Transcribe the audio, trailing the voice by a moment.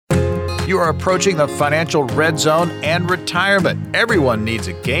You are approaching the financial red zone and retirement. Everyone needs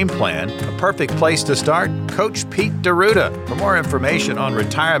a game plan. A perfect place to start? Coach Pete D'Arruda. For more information on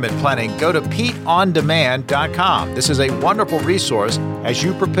retirement planning, go to PeteOnDemand.com. This is a wonderful resource as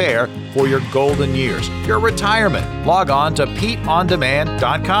you prepare for your golden years, your retirement. Log on to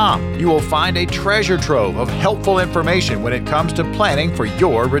PeteOnDemand.com. You will find a treasure trove of helpful information when it comes to planning for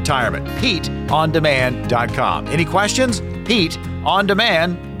your retirement. PeteOnDemand.com. Any questions?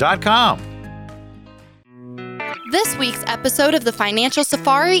 PeteOnDemand.com. This week's episode of the Financial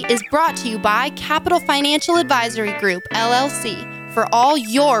Safari is brought to you by Capital Financial Advisory Group, LLC, for all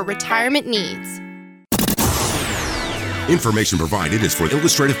your retirement needs. Information provided is for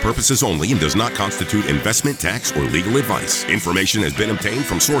illustrative purposes only and does not constitute investment, tax, or legal advice. Information has been obtained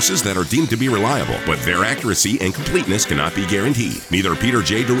from sources that are deemed to be reliable, but their accuracy and completeness cannot be guaranteed. Neither Peter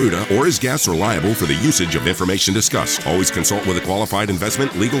J. D'Arruda or his guests are liable for the usage of information discussed. Always consult with a qualified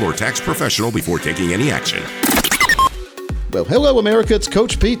investment, legal, or tax professional before taking any action. Well, hello, America. It's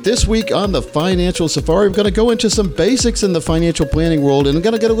Coach Pete. This week on the Financial Safari, we're going to go into some basics in the financial planning world, and we're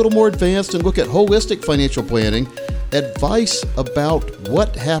going to get a little more advanced and look at holistic financial planning, advice about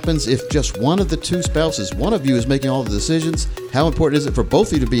what happens if just one of the two spouses, one of you is making all the decisions. How important is it for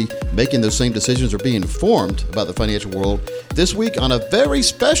both of you to be making those same decisions or being informed about the financial world? This week on a very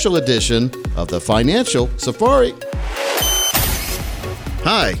special edition of the Financial Safari.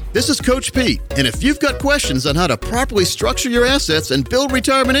 Hi, this is Coach Pete, and if you've got questions on how to properly structure your assets and build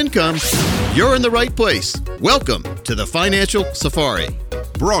retirement income, you're in the right place. Welcome to the Financial Safari.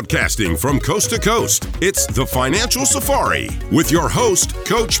 Broadcasting from coast to coast, it's the Financial Safari with your host,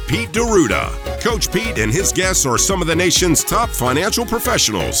 Coach Pete D'Arruda. Coach Pete and his guests are some of the nation's top financial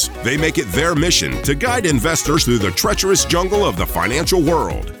professionals. They make it their mission to guide investors through the treacherous jungle of the financial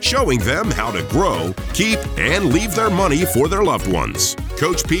world, showing them how to grow, keep, and leave their money for their loved ones.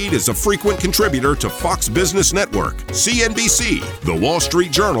 Coach Pete is a frequent contributor to Fox Business Network, CNBC, The Wall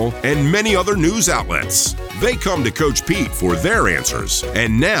Street Journal, and many other news outlets. They come to Coach Pete for their answers,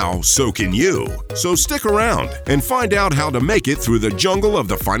 and now so can you. So stick around and find out how to make it through the jungle of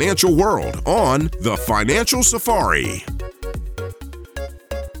the financial world on the Financial Safari.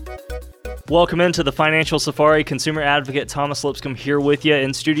 Welcome into the Financial Safari. Consumer advocate Thomas Lipscomb here with you.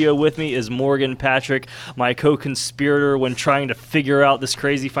 In studio with me is Morgan Patrick, my co-conspirator when trying to figure out this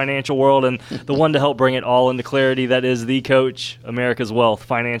crazy financial world, and the one to help bring it all into clarity. That is the coach, America's Wealth,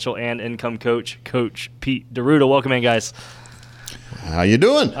 financial and income coach, Coach Pete D'Arruda. Welcome in, guys. How you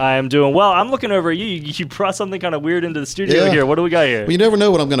doing? I am doing well. I'm looking over at you. You brought something kind of weird into the studio here. What do we got here? Well, you never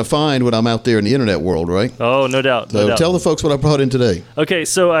know what I'm going to find when I'm out there in the internet world, right? Oh, no doubt. So tell the folks what I brought in today. Okay,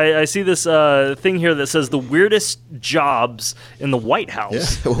 so I see this thing here that says the weirdest jobs in the White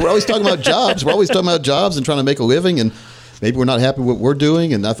House. Yeah. We're always talking about jobs. We're always talking about jobs and trying to make a living, and maybe we're not happy with what we're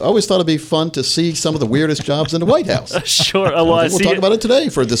doing, and I've always thought it'd be fun to see some of the weirdest jobs in the White House. Sure. Well, we'll talk about it today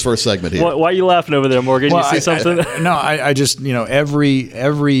for this first segment here. Why are you laughing over there, Morgan? Well, you see something? I just, every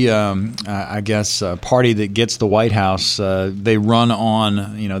party that gets the White House, they run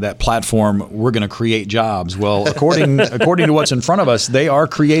on, that platform, we're going to create jobs. Well, according to what's in front of us, they are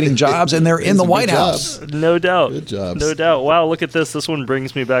creating jobs, and they're in the White House. No doubt. Good jobs. No doubt. Wow, look at this. This one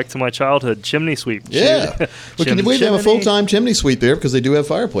brings me back to my childhood. Chimney sweep. Yeah. Well, can you believe they have a full-time chimney sweep there because they do have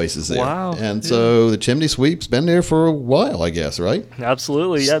fireplaces there. Wow. And so the chimney sweep's been there for a while, I guess, right?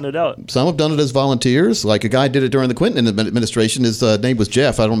 Absolutely. Yeah, no doubt. Some have done it as volunteers. Like a guy did it during the Clinton administration. His name was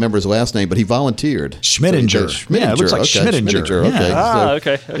Jeff. I don't remember his last name, but he volunteered. Schmittinger. Yeah, it looks like Schmittinger.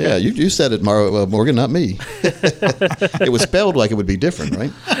 Okay. Okay. Yeah, you said it, Morgan, not me. It was spelled like it would be different,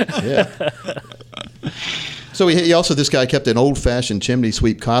 right? Yeah. So this guy kept an old-fashioned chimney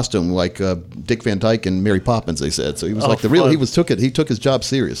sweep costume like Dick Van Dyke and Mary Poppins, they said. So he was he took his job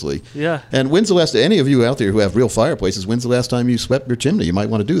seriously. Yeah. And when's the last, any of you out there who have real fireplaces, when's the last time you swept your chimney? You might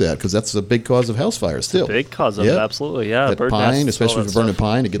want to do that because that's a big cause of house fires still. Big cause of it, absolutely, yeah. That pine, especially if you're burning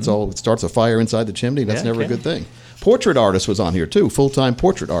pine, it starts a fire inside the chimney. That's never a good thing. Portrait artist was on here too, full-time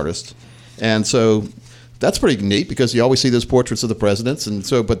portrait artist. And so that's pretty neat because you always see those portraits of the presidents,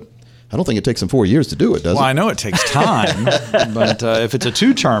 but I don't think it takes them 4 years to do it, does it? Well, I know it takes time, but if it's a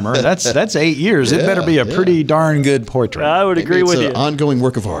two-termer, that's 8 years. It better be a pretty darn good portrait. I would agree with you. It's an ongoing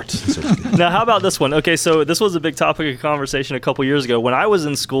work of art. Now, how about this one? Okay, so this was a big topic of conversation a couple years ago. When I was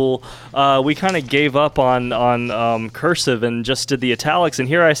in school, we kind of gave up on cursive and just did the italics, and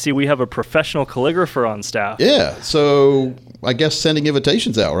here I see we have a professional calligrapher on staff. Yeah, so I guess sending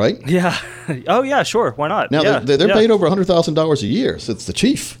invitations out, right? Yeah. Oh, yeah, sure. Why not? Now, they're paid over $100,000 a year, so it's the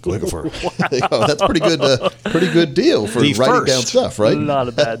chief calligrapher. Wow. That's pretty good deal for writing down stuff, right? Not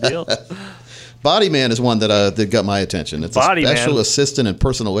a bad deal. Body Man is one that got my attention. It's Body a special Man. assistant and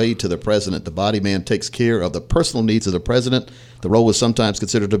personal aid to the president. The Body Man takes care of the personal needs of the president. The role is sometimes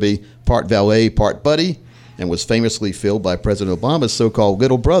considered to be part valet, part buddy, and was famously filled by President Obama's so-called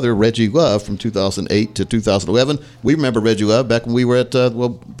little brother, Reggie Love, from 2008 to 2011. We remember Reggie Love back when we were at,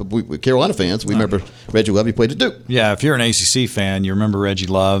 we Carolina fans. We remember Reggie Love. He played at Duke. Yeah, if you're an ACC fan, you remember Reggie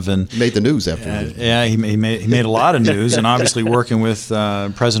Love. And He made the news after that. yeah, he made a lot of news. And obviously working with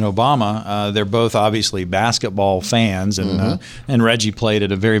President Obama, they're both obviously basketball fans. And Reggie played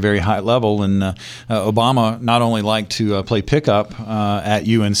at a very, very high level. And Obama not only liked to play pickup at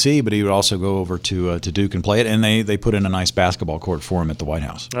UNC, but he would also go over to Duke and play it, and they put in a nice basketball court for him at the White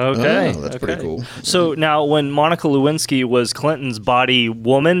House. Okay. Oh, that's pretty cool. So now, when Monica Lewinsky was Clinton's body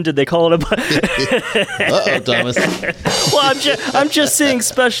woman, did they call it a Uh-oh, Thomas. Well, I'm just seeing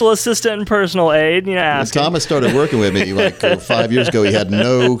special assistant and personal aid, When asking. Thomas started working with me like 5 years ago, he had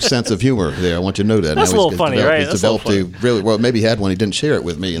no sense of humor there. I want you to know that. That's Now a little he's funny, developed- right? He's That's a little developed a really, well, maybe he had one. He didn't share it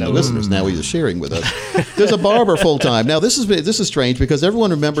with me and the listeners. Now he's sharing with us. There's a barber full time. Now this is strange because everyone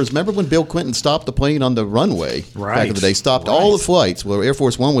remember when Bill Clinton stopped the plane on the runway back in the day, stopped all the flights. Well, Air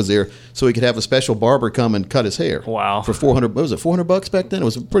Force One was there so he could have a special barber come and cut his hair. Wow. For $400, what was it, $400 back then? It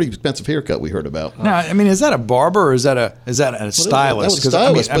was a pretty expensive haircut we heard about. Now, I mean, is that a barber or is that a stylist? that was a 'Cause,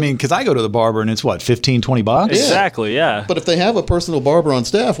 stylist, because I go to the barber and it's what, $15-20? Exactly, yeah. But if they have a personal barber on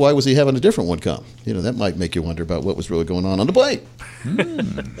staff, why was he having a different one come? That might make you wonder about what was really going on the plane.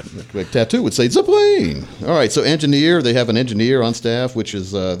 Like Tattoo would say, it's a plane. All right, so engineer, they have an engineer on staff, which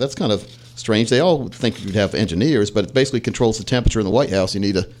is, that's kind of strange. They all think you'd have engineers, but it basically controls the temperature in the White House. You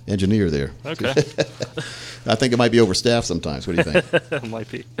need an engineer there. Okay. I think it might be overstaffed sometimes. What do you think? Might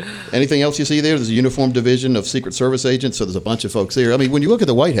be. Anything else you see there? There's a uniform division of Secret Service agents, so there's a bunch of folks there. I mean, when you look at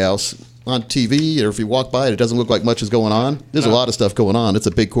the White House on TV, or if you walk by it, it doesn't look like much is going on. There's a lot of stuff going on. It's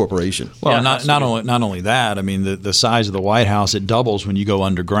a big corporation. Well, Yeah, not only that. I mean, the size of the White House, it doubles when you go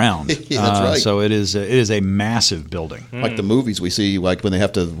underground. Yeah, that's right. So it is a massive building. Like the movies we see, like when they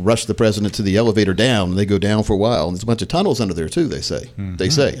have to rush the president to the elevator down, and they go down for a while. And there's a bunch of tunnels under there, too, they say. They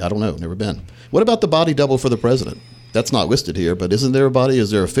say. I don't know. Never been. What about the body double for the president? That's not listed here, but isn't there a body?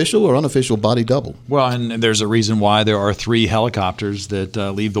 Is there official or unofficial body double? Well, and there's a reason why there are 3 helicopters that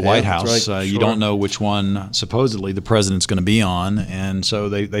leave the White that's House. right. You don't know which one supposedly the president's going to be on, and so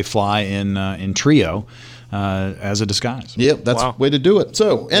they fly in trio as a disguise. Yep, that's Wow. the way to do it.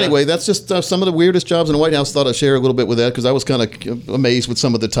 So anyway, that's just some of the weirdest jobs in the White House. Thought I'd share a little bit with that because I was kind of amazed with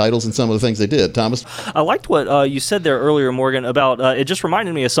some of the titles and some of the things they did. Thomas? I liked what you said there earlier, Morgan, about it just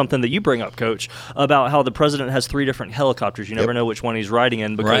reminded me of something that you bring up, Coach, about how the president has 3 different helicopters. You never know which one he's riding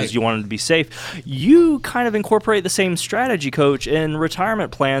in because Right. you want him to be safe. You kind of incorporate the same strategy, Coach, in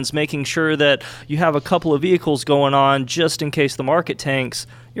retirement plans, making sure that you have a couple of vehicles going on just in case the market tanks.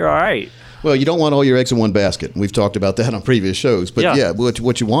 You're all right. Well, you don't want all your eggs in one basket. We've talked about that on previous shows. But Yeah.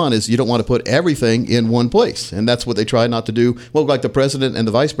 what you want is you don't want to put everything in one place. And that's what they try not to do. Well, like the president and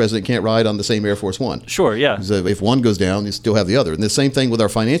the vice president can't ride on the same Air Force One. Sure, yeah. So if one goes down, you still have the other. And the same thing with our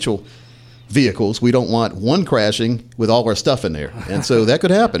financial vehicles. We don't want one crashing with all our stuff in there. And so that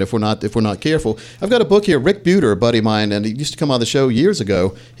could happen if we're not careful. I've got a book here, Rick Buter, a buddy of mine, and he used to come on the show years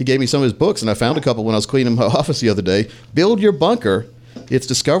ago. He gave me some of his books, and I found a couple when I was cleaning my office the other day. Build Your Bunker. It's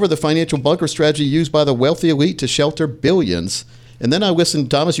Discover the Financial Bunker Strategy Used by the Wealthy Elite to Shelter Billions. And then I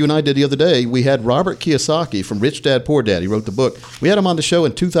listened, Thomas, you and I did the other day, we had Robert Kiyosaki from Rich Dad, Poor Dad. He wrote the book. We had him on the show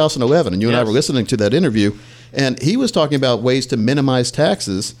in 2011, and you and I were listening to that interview. And he was talking about ways to minimize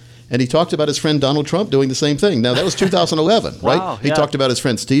taxes. And he talked about his friend Donald Trump doing the same thing. Now, that was 2011, right? Wow, He yeah. talked about his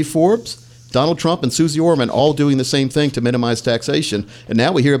friend Steve Forbes, Donald Trump, and Susie Orman all doing the same thing to minimize taxation. And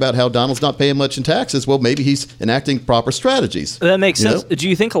now we hear about how Donald's not paying much in taxes. Well, maybe he's enacting proper strategies. That makes You sense. know? Do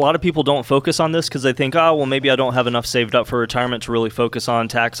you think a lot of people don't focus on this because they think, oh, well, maybe I don't have enough saved up for retirement to really focus on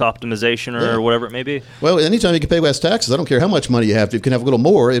tax optimization or Yeah. whatever it may be? Well, anytime you can pay less taxes, I don't care how much money you have. If you can have a little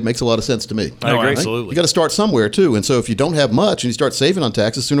more, it makes a lot of sense to me. I agree. Absolutely. You got to start somewhere too, and so if you don't have much and you start saving on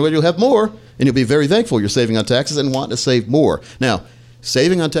taxes, sooner or later you'll have more, and you'll be very thankful you're saving on taxes and want to save more. Now,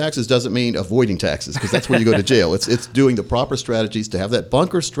 saving on taxes doesn't mean avoiding taxes because that's where you go to jail. It's doing the proper strategies to have that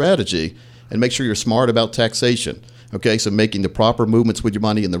bunker strategy and make sure you're smart about taxation. Okay, so making the proper movements with your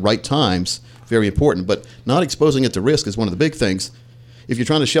money in the right times, very important, but not exposing it to risk is one of the big things. If you're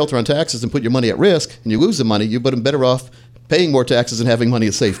trying to shelter on taxes and put your money at risk and you lose the money, you're better off paying more taxes and having money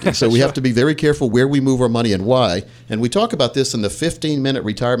as safety. So we have to be very careful where we move our money and why. And we talk about this in the 15-minute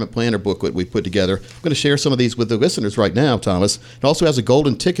retirement planner booklet we put together. I'm going to share some of these with the listeners right now, Thomas. It also has a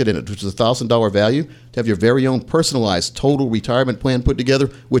golden ticket in it, which is a $1,000 value to have your very own personalized total retirement plan put together,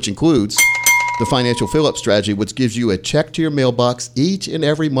 which includes the financial fill-up strategy, which gives you a check to your mailbox each and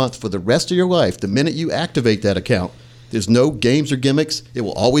every month for the rest of your life. The minute you activate that account, there's no games or gimmicks. It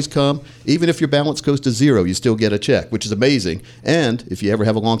will always come. Even if your balance goes to zero, you still get a check, which is amazing. And if you ever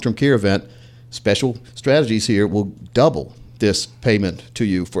have a long-term care event, special strategies here will double this payment to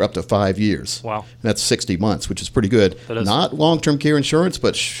you for up to 5 years. Wow. That's 60 months, which is pretty good. That is. Not long-term care insurance,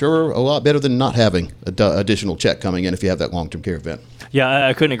 but sure a lot better than not having an additional check coming in if you have that long-term care event. Yeah,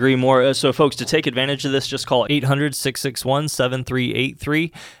 I couldn't agree more. So, folks, to take advantage of this, just call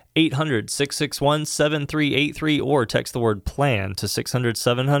 800-661-7383. 800-661-7383, or text the word PLAN to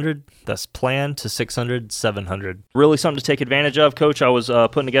 600-700. That's PLAN to 600-700. Really something to take advantage of, Coach. I was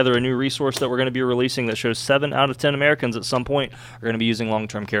putting together a new resource that we're going to be releasing that shows 7 out of 10 Americans at some point are going to be using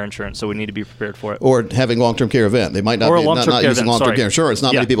long-term care insurance, so we need to be prepared for it. Or having long-term care event. They might not be not using long-term care insurance.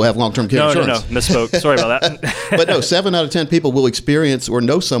 Not many people have long-term care insurance. No, misspoke. Sorry about that. But no, 7 out of 10 people will experience or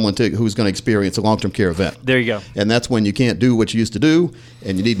know someone who's going to experience a long-term care event. There you go. And that's when you can't do what you used to do,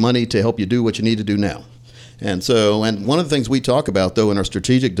 and you need money to help you do what you need to do now. And one of the things we talk about, though, in our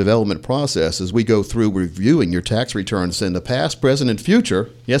strategic development process is we go through reviewing your tax returns in the past, present, and future.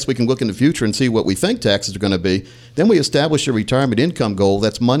 Yes, we can look in the future and see what we think taxes are going to be. Then we establish a retirement income goal.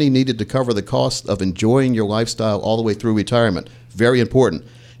 That's money needed to cover the cost of enjoying your lifestyle all the way through retirement. Very important.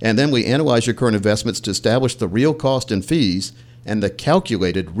 And then we analyze your current investments to establish the real cost and fees and the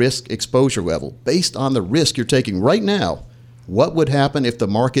calculated risk exposure level. Based on the risk you're taking right now, what would happen if the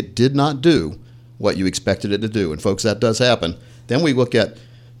market did not do what you expected it to do? And folks, that does happen. Then we look at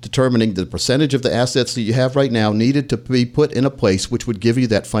determining the percentage of the assets that you have right now needed to be put in a place which would give you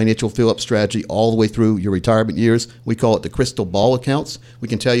that financial fill-up strategy all the way through your retirement years. We call it the crystal ball accounts. We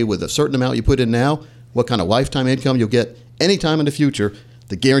can tell you with a certain amount you put in now, what kind of lifetime income you'll get anytime in the future.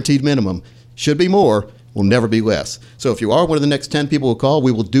 The guaranteed minimum should be more, will never be less. So if you are one of the next 10 people who call,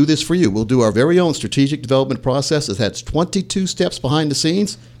 we will do this for you. We'll do our very own strategic development process that has 22 steps behind the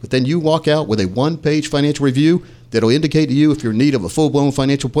scenes, but then you walk out with a one-page financial review that'll indicate to you if you're in need of a full-blown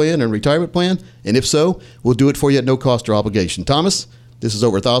financial plan and retirement plan, and if so, we'll do it for you at no cost or obligation. Thomas, this is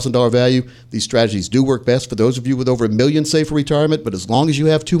over $1,000 value. These strategies do work best for those of you with over $1 million saved for retirement, but as long as you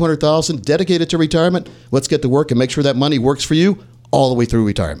have $200,000 dedicated to retirement, let's get to work and make sure that money works for you all the way through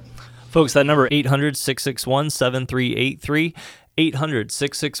retirement. Folks, that number 800-661-7383,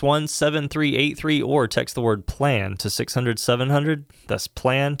 800-661-7383, or text the word PLAN to 600-700. That's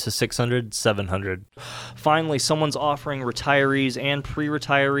PLAN to 600-700. Finally, someone's offering retirees and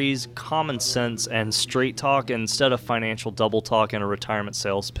pre-retirees common sense and straight talk instead of financial double talk and a retirement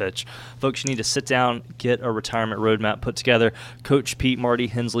sales pitch. Folks, you need to sit down, get a retirement roadmap put together. Coach Pete, Marty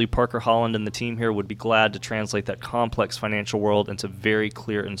Hensley, Parker Holland, and the team here would be glad to translate that complex financial world into very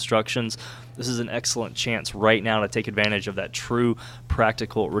clear instructions. This is an excellent chance right now to take advantage of that true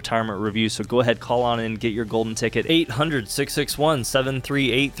practical retirement review. So go ahead, call on and get your golden ticket.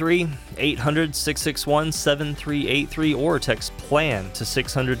 800-661-7383, 800-661-7383, or text PLAN to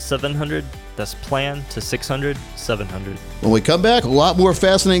 600-700. That's PLAN to 600-700. When we come back, a lot more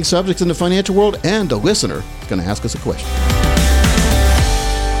fascinating subjects in the financial world, and a listener is going to ask us a question.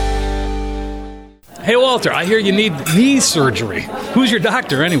 Hey, Walter, I hear you need knee surgery. Who's your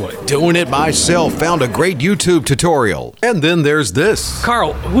doctor, anyway? Doing it myself. Found a great YouTube tutorial. And then there's this.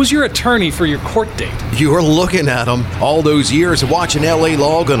 Carl, who's your attorney for your court date? You're looking at them. All those years of watching LA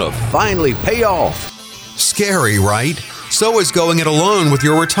Law gonna finally pay off. Scary, right? So is going it alone with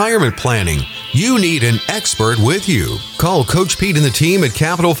your retirement planning. You need an expert with you. Call Coach Pete and the team at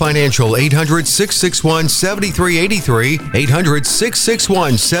Capital Financial, 800-661-7383,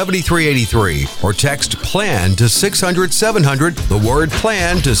 800-661-7383, or text PLAN to 600-700, the word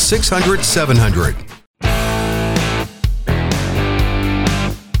PLAN to 600-700.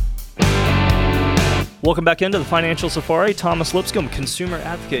 Welcome back into the Financial Safari. Thomas Lipscomb, consumer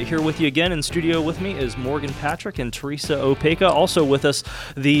advocate, here with you again. In studio with me is Morgan Patrick and Teresa Opeka. Also with us,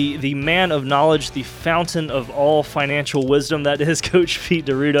 the man of knowledge, the fountain of all financial wisdom, that is Coach Pete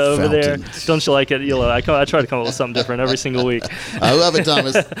D'Arruda over there. Don't you like it? I try to come up with something different every single week. I love it,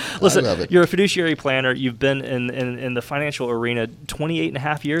 Thomas. Listen, I love it. You're a fiduciary planner. You've been in the financial arena 28 and a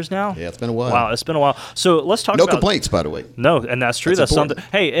half years now? Yeah, it's been a while. Wow, it's been a while. So let's talk about... No complaints, by the way. No, and that's true. That's something.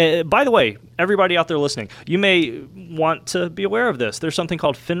 Hey, by the way, everybody out there listening, you may want to be aware of this. There's something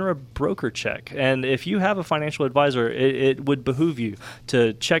called FINRA Broker Check, and if you have a financial advisor, it would behoove you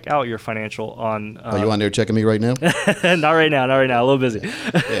to check out your financial on... Are you on there checking me right now? Not right now, a little busy.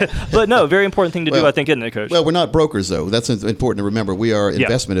 Yeah. But no, very important thing to do, I think, isn't it, Coach? Well, we're not brokers, though. That's important to remember. We are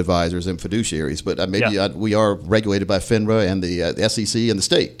investment advisors and fiduciaries, but we are regulated by FINRA and the SEC and the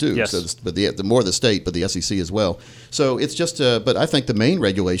state, too. Yes. So, but the more the state, but the SEC as well. So it's just, but I think the main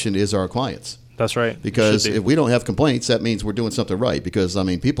regulation is our clients. That's right. Because if we don't have complaints, that means we're doing something right. Because, I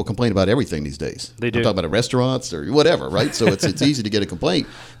mean, people complain about everything these days. They do. I'm talking about at restaurants or whatever, right? So it's easy to get a complaint,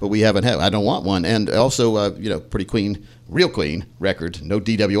 but we haven't had. I don't want one. And also, pretty clean, real clean record, no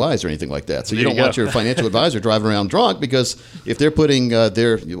DWIs or anything like that. So you don't want your financial advisor driving around drunk, because if they're putting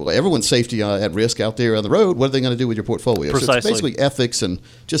everyone's safety at risk out there on the road, what are they going to do with your portfolio? Precisely. So it's basically ethics and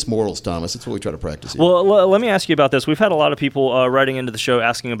just morals, Thomas. That's what we try to practice here. Well, let me ask you about this. We've had a lot of people writing into the show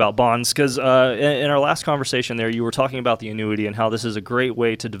asking about bonds, because in our last conversation there, you were talking about the annuity and how this is a great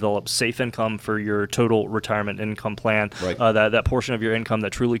way to develop safe income for your total retirement income plan, right. that portion of your income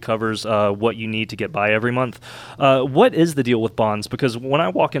that truly covers what you need to get by every month. What is the deal with bonds? Because when I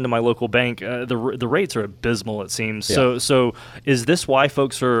walk into my local bank, the rates are abysmal, it seems. Yeah. So is this why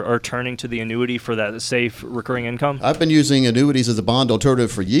folks are turning to the annuity for that safe recurring income? I've been using annuities as a bond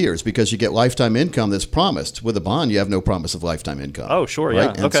alternative for years, because you get lifetime income that's promised. With a bond, you have no promise of lifetime income. Oh, sure, right? yeah.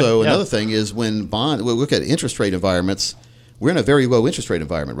 And okay. so yeah. another thing is when we look at interest rate environments, we're in a very low interest rate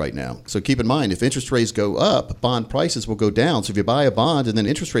environment right now. So keep in mind, if interest rates go up, bond prices will go down. So if you buy a bond and then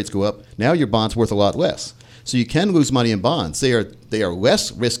interest rates go up, now your bond's worth a lot less. So you can lose money in bonds. They are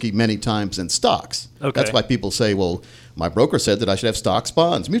less risky many times than stocks. Okay. That's why people say, well, my broker said that I should have stocks,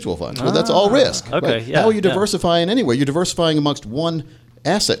 bonds, mutual funds. Well, that's all risk. Okay, right? yeah, How are you diversifying anyway? You're diversifying amongst one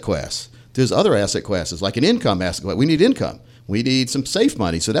asset class. There's other asset classes, like an income asset class. We need income. We need some safe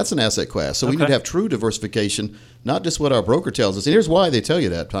money, so that's an asset class. So we need to have true diversification, not just what our broker tells us. And here's why they tell you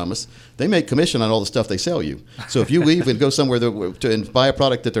that, Thomas. They make commission on all the stuff they sell you. So if you leave and go somewhere and buy a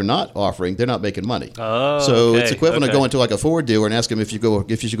product that they're not offering, they're not making money. Oh, so okay, it's equivalent of going to like a Ford dealer and ask them if you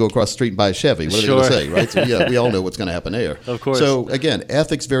should go across the street and buy a Chevy. What are they going to say, right? So yeah, we all know what's going to happen there. Of course. So again,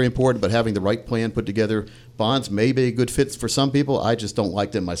 ethics very important, but having the right plan put together. Bonds may be a good fit for some people. I just don't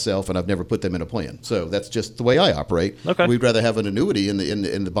like them myself, and I've never put them in a plan. So that's just the way I operate. Okay. We'd rather have an annuity in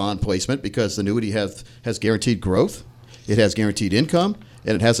the bond placement, because the annuity has guaranteed growth, it has guaranteed income,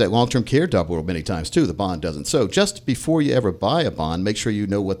 and it has that long-term care double many times too. The bond doesn't. So just before you ever buy a bond, make sure you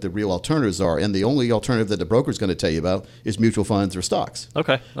know what the real alternatives are. And the only alternative that the broker is going to tell you about is mutual funds or stocks.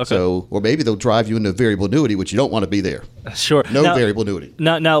 Okay. So, or maybe they'll drive you into a variable annuity, which you don't want to be there. Sure. No variable annuity.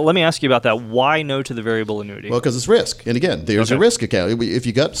 Now, let me ask you about that. Why no to the variable annuity? Well, because it's risk. And again, there's a risk account. If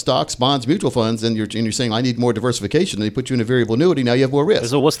you got stocks, bonds, mutual funds, and you're saying I need more diversification, and they put you in a variable annuity, now you have more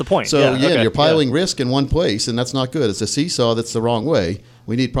risk. So what's the point? So you're piling risk in one place, and that's not good. It's a seesaw that's the wrong way.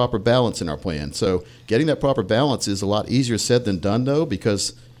 We need proper balance in our plan. So getting that proper balance is a lot easier said than done, though,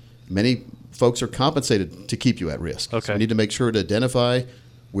 because many folks are compensated to keep you at risk. Okay. So we need to make sure to identify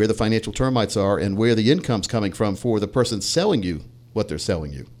where the financial termites are and where the income's coming from for the person selling you what they're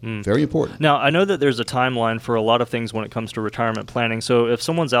selling you. Very important. Now, I know that there's a timeline for a lot of things when it comes to retirement planning. So if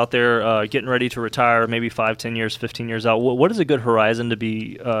someone's out there getting ready to retire, maybe 5, 10 years, 15 years out, what is a good horizon to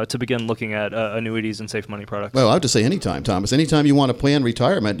begin looking at annuities and safe money products? Well, I would just say anytime, Thomas. Anytime you want to plan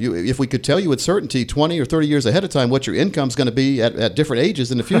retirement, if we could tell you with certainty 20 or 30 years ahead of time what your income's going to be at different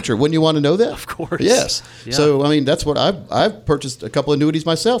ages in the future, wouldn't you want to know that? Of course. Yes. Yeah. So, I mean, that's what I've purchased a couple of annuities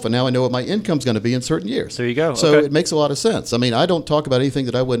myself, and now I know what my income's going to be in certain years. There you go. So okay. It makes a lot of sense. I mean, I don't talk about anything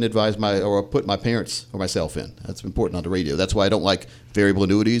that I wouldn't advise or put my parents or myself in. That's important on the radio. That's why I don't like variable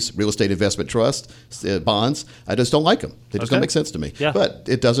annuities, real estate investment trust, bonds. I just don't like them. They just don't make sense to me. Yeah. But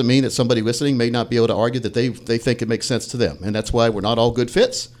it doesn't mean that somebody listening may not be able to argue that they think it makes sense to them. And that's why we're not all good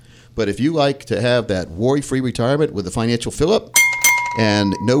fits. But if you like to have that worry-free retirement with a financial fill-up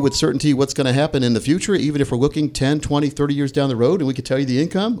and know with certainty what's going to happen in the future, even if we're looking 10, 20, 30 years down the road and we could tell you the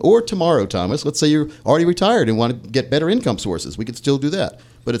income, or tomorrow, Thomas, let's say you're already retired and want to get better income sources, we could still do that.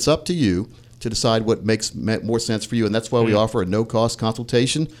 But it's up to you to decide what makes more sense for you, and that's why we offer a no-cost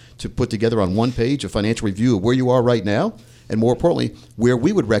consultation to put together on one page a financial review of where you are right now, and more importantly, where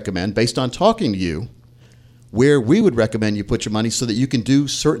we would recommend, based on talking to you, where we would recommend you put your money so that you can do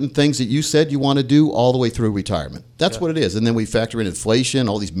certain things that you said you want to do all the way through retirement. That's what it is. And then we factor in inflation,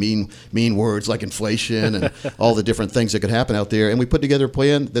 all these mean words like inflation and all the different things that could happen out there. And we put together a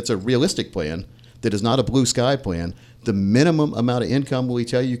plan that's a realistic plan, that is not a blue sky plan. The minimum amount of income we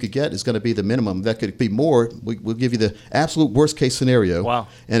tell you could get is going to be the minimum. That could be more. We'll give you the absolute worst case scenario. Wow.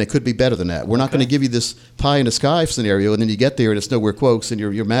 And it could be better than that. We're not going to give you this pie in the sky scenario and then you get there and it's nowhere close and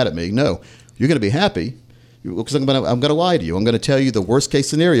you're mad at me. No, you're going to be happy. Because I'm going to lie to you. I'm going to tell you the worst case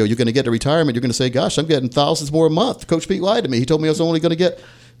scenario. You're going to get to retirement. You're going to say, gosh, I'm getting thousands more a month. Coach Pete lied to me. He told me I was only going to get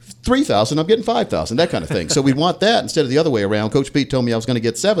 3,000. I'm getting 5,000, that kind of thing. So we want that instead of the other way around. Coach Pete told me I was going to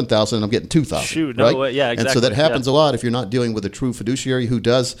get 7,000 and I'm getting 2,000. Shoot, no right? way. Yeah, exactly. And so that happens a lot if you're not dealing with a true fiduciary who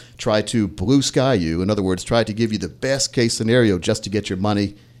does try to blue sky you. In other words, try to give you the best case scenario just to get your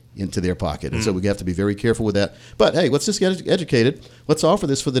money into their pocket. And so we have to be very careful with that. But hey, let's just get educated. Let's offer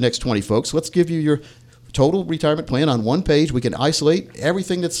this for the next 20 folks. Let's give you your total retirement plan on one page. We can isolate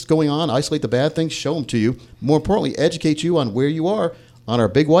everything that's going on, isolate the bad things, show them to you. More importantly, educate you on where you are on our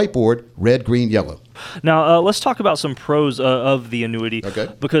big whiteboard, red, green, yellow. Now, let's talk about some pros of the annuity. Okay.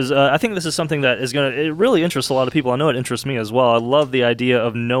 Because I think this is something that is it really interests a lot of people. I know it interests me as well. I love the idea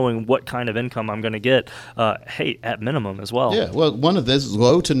of knowing what kind of income I'm going to get, at minimum as well. Yeah, well, one of this is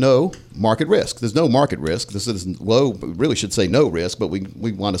low to no market risk. There's no market risk. This is low, really should say no risk, but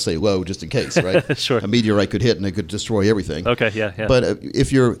we want to say low just in case, right? Sure. A meteorite could hit and it could destroy everything. Okay, yeah. But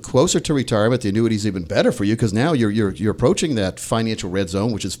if you're closer to retirement, the annuity is even better for you because now you're approaching that financial red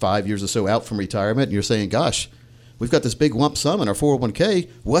zone, which is 5 years or so out from retirement, and you're saying, gosh, we've got this big lump sum in our 401k.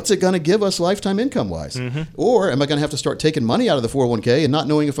 What's it going to give us lifetime income-wise? Mm-hmm. Or am I going to have to start taking money out of the 401k and not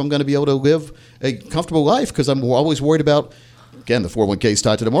knowing if I'm going to be able to live a comfortable life because I'm always worried about, again, the 401k is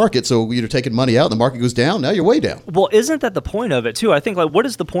tied to the market, so you're taking money out and the market goes down, now you're way down. Well, isn't that the point of it, too? I think, what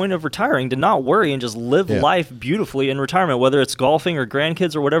is the point of retiring? To not worry and just live life beautifully in retirement, whether it's golfing or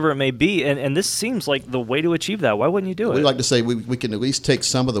grandkids or whatever it may be, and this seems like the way to achieve that. Why wouldn't you do it? We like to say we can at least take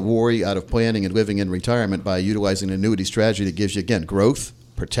some of the worry out of planning and living in retirement by utilizing an annuity strategy that gives you, again, growth,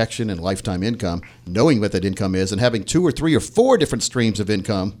 protection, and lifetime income, knowing what that income is, and having 2 or 3 or 4 different streams of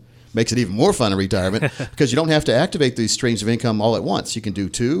income makes it even more fun in retirement because you don't have to activate these streams of income all at once. You can do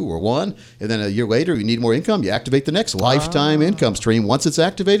 2 or 1, and then a year later you need more income. You activate the next lifetime income stream. Once it's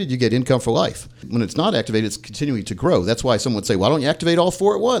activated, you get income for life. When it's not activated, it's continuing to grow. That's why someone would say, why don't you activate all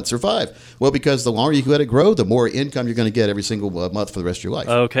 4 at once or 5? Well, because the longer you let it grow, the more income you're going to get every single month for the rest of your life.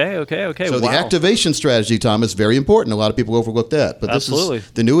 Okay. So the activation strategy, Tom, is very important. A lot of people overlook that. But Absolutely.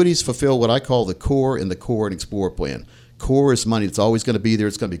 The annuities fulfill what I call the core and explore plan. Core is money that's always going to be there.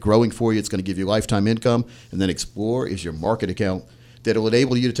 It's going to be growing for you. It's going to give you lifetime income. And then Explore is your market account that will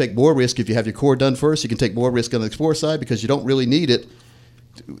enable you to take more risk. If you have your core done first, you can take more risk on the Explore side because you don't really need it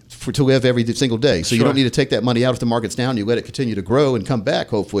to live every single day. So you don't need to take that money out if the market's down. You let it continue to grow and come back,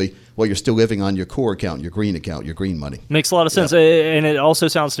 hopefully, while you're still living on your core account, your green money. Makes a lot of sense. And it also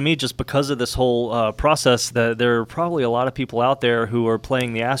sounds to me, just because of this whole process, that there are probably a lot of people out there who are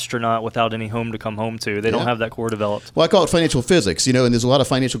playing the astronaut without any home to come home to. They don't have that core developed. Well, I call it financial physics, and there's a lot of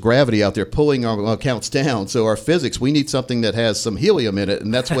financial gravity out there pulling our accounts down. So our physics, we need something that has some helium in it,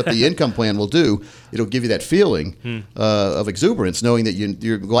 and that's what the income plan will do. It'll give you that feeling of exuberance, knowing that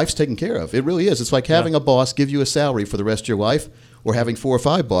your life's taken care of. It really is. It's like having a boss give you a salary for the rest of your life, or having 4 or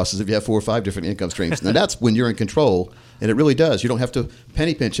 5 bosses if you have 4 or 5 different income streams. Now that's when you're in control, and it really does. You don't have to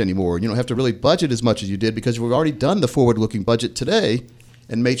penny pinch anymore. You don't have to really budget as much as you did because we've already done the forward-looking budget today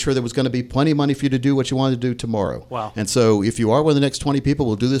and made sure there was going to be plenty of money for you to do what you wanted to do tomorrow. Wow. And so if you are one of the next 20 people,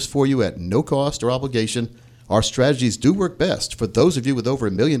 we'll do this for you at no cost or obligation. Our strategies do work best for those of you with over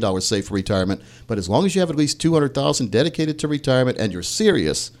 $1 million saved for retirement, but as long as you have at least $200,000 dedicated to retirement and you're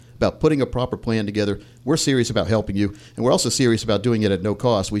serious about putting a proper plan together, we're serious about helping you, and we're also serious about doing it at no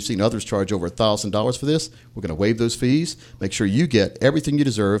cost. We've seen others charge over $1,000 for this. We're going to waive those fees, make sure you get everything you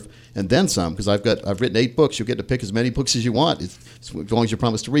deserve, and then some, because I've written 8 books. You'll get to pick as many books as you want, as long as you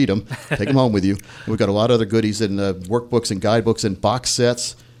promise to read them. Take them home with you. And we've got a lot of other goodies and workbooks and guidebooks and box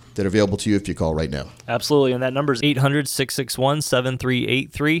sets that are available to you if you call right now. Absolutely, and that number is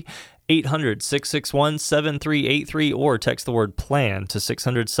 800-661-7383. 800-661-7383, or text the word PLAN to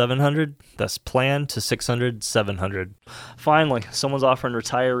 600-700. That's PLAN to 600-700. Finally, someone's offering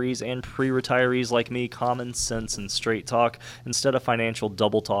retirees and pre-retirees like me common sense and straight talk instead of financial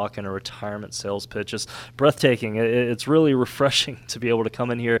double talk and a retirement sales pitch. It's breathtaking. It's really refreshing to be able to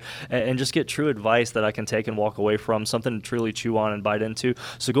come in here and just get true advice that I can take and walk away from, something to truly chew on and bite into.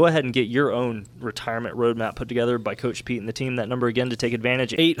 So go ahead and get your own retirement roadmap put together by Coach Pete and the team. That number again to take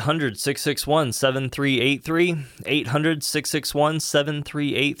advantage, 800-661-7383,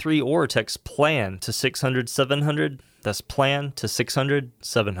 800-661-7383, or text PLAN to 600-700. That's PLAN to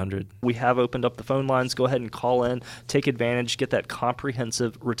 600-700. We have opened up the phone lines. Go ahead and call in, take advantage, get that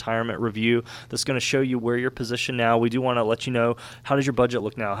comprehensive retirement review that's going to show you where you're positioned now. We do want to let you know, how does your budget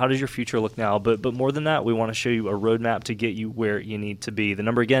look now? How does your future look now? But more than that, we want to show you a roadmap to get you where you need to be. The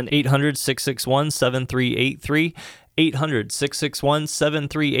number again, 800-661-7383.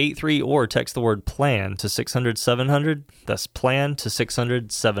 800-661-7383, or text the word PLAN to 600-700. That's PLAN to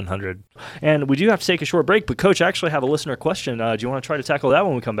 600-700. And we do have to take a short break, but Coach, I actually have a listener question. Do you want to try to tackle that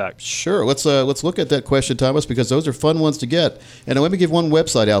when we come back? Sure. Let's look at that question, Thomas, because those are fun ones to get. And let me give one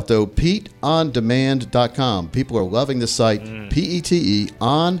website out, though, PeteOnDemand.com. People are loving this site, PETE,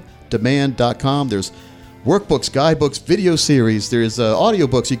 ondemand.com. There's workbooks, guidebooks, video series. There's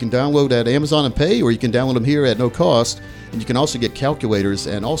audiobooks you can download at Amazon and pay, or you can download them here at no cost. And you can also get calculators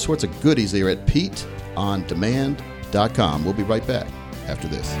and all sorts of goodies there at PeteOnDemand.com. We'll be right back after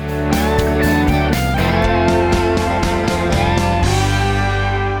this.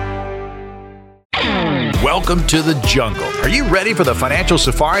 Welcome to the jungle. Are you ready for the financial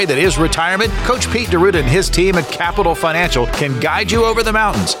safari that is retirement? Coach Pete D'Arruda and his team at Capital Financial can guide you over the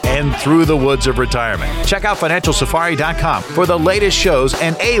mountains and through the woods of retirement. Check out financialsafari.com for the latest shows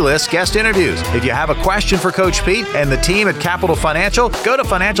and A-list guest interviews. If you have a question for Coach Pete and the team at Capital Financial, go to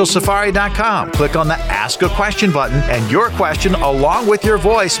financialsafari.com. Click on the Ask a Question button, and your question, along with your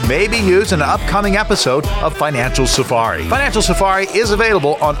voice, may be used in an upcoming episode of Financial Safari. Financial Safari is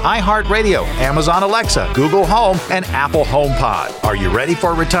available on iHeartRadio, Amazon Alexa, Google Home, and Apple HomePod. Are you ready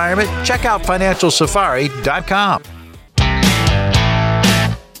for retirement? Check out financialsafari.com.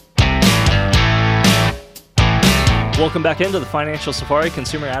 Welcome back into the Financial Safari.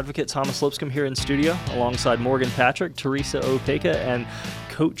 Consumer advocate Thomas Lipscomb here in studio alongside Morgan Patrick, Teresa Opeka, and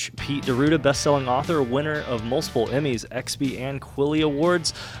Coach Pete D'Arruda, best-selling author, winner of multiple Emmys, XB, and Quilly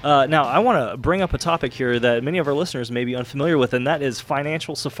Awards. Now, I want to bring up a topic here that many of our listeners may be unfamiliar with, and that is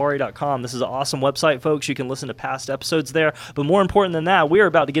financialsafari.com. This is an awesome website, folks. You can listen to past episodes there. But more important than that, we are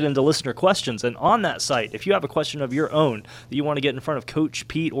about to get into listener questions. And on that site, if you have a question of your own that you want to get in front of Coach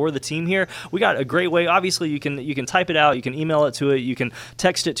Pete or the team here, we got a great way. Obviously, you can type it out, you can email it to it, you can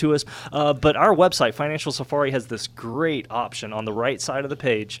text it to us. But our website, Financial Safari, has this great option on the right side of the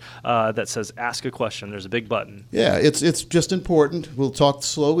page that says Ask a Question. There's a big button. Yeah, it's just important. We'll talk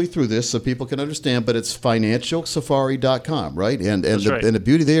slowly through this so people can understand, but it's financialsafari.com, right? And the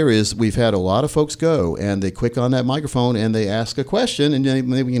beauty there is we've had a lot of folks go and they click on that microphone and they ask a question, and then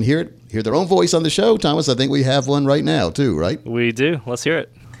we can hear their own voice on the show. Thomas, I think we have one right now too, right? We do. Let's hear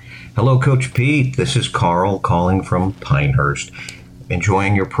it. Hello, Coach Pete. This is Carl calling from Pinehurst.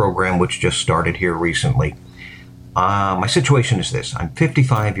 Enjoying your program, which just started here recently. My situation is this. I'm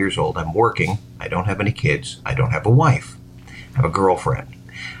 55 years old. I'm working. I don't have any kids. I don't have a wife. I have a girlfriend.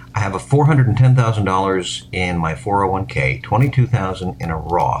 I have a $410,000 in my 401k, $22,000 in a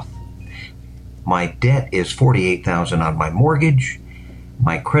Roth. My debt is $48,000 on my mortgage.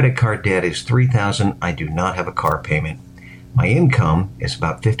 My credit card debt is $3,000. I do not have a car payment. My income is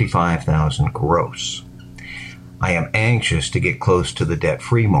about $55,000 gross. I am anxious to get close to the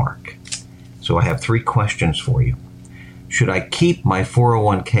debt-free mark. So I have 3 questions for you. Should I keep my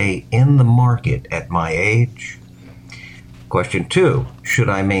 401k in the market at my age? Question 2, should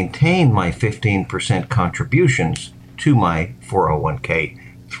I maintain my 15% contributions to my 401k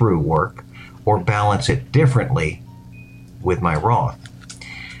through work, or balance it differently with my Roth?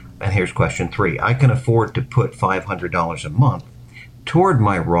 And here's question 3. I can afford to put $500 a month toward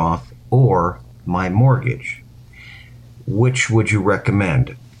my Roth or my mortgage. Which would you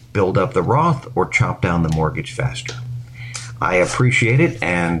recommend? Build up the Roth or chop down the mortgage faster? I appreciate it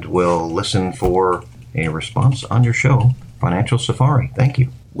and will listen for a response on your show, Financial Safari. Thank you.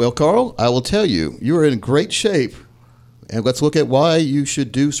 Well, Carl, I will tell you, you are in great shape. And let's look at why you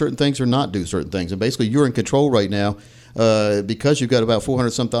should do certain things or not do certain things. And basically, you're in control right now because you've got about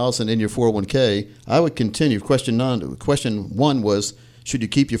 $400,000 in your 401k. I would continue. Question 1 was, should you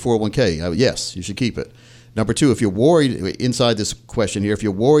keep your 401k? Yes, you should keep it. Number 2, if you're worried, inside this question here, if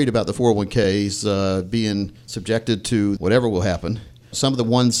you're worried about the 401ks being subjected to whatever will happen, some of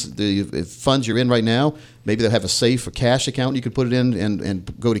the funds you're in right now, maybe they'll have a safe or cash account you could put it in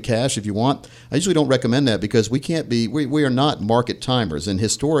and go to cash if you want. I usually don't recommend that because we are not market timers. And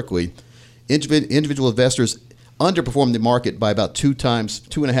historically, individual investors underperform the market by about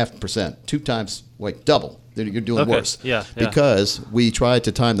 2.5%, 2 times, like double. You're doing worse. Yeah. Because we try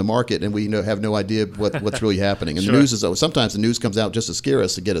to time the market and we have no idea what's really happening. And the news is, sometimes the news comes out just to scare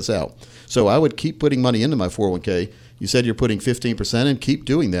us to get us out. So I would keep putting money into my 401k. You said you're putting 15% in. Keep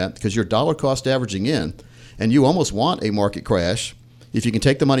doing that because you're dollar cost averaging in. And you almost want a market crash if you can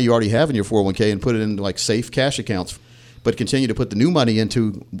take the money you already have in your 401k and put it in like safe cash accounts, but continue to put the new money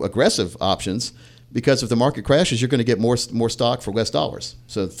into aggressive options. Because if the market crashes, you're going to get more stock for less dollars.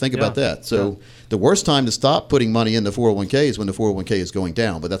 So think about that. So the worst time to stop putting money in the 401k is when the 401k is going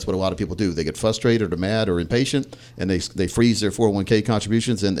down. But that's what a lot of people do. They get frustrated or mad or impatient, and they freeze their 401k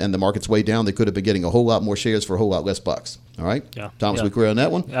contributions, and the market's way down. They could have been getting a whole lot more shares for a whole lot less bucks. All right? Yeah. Thomas, we clear on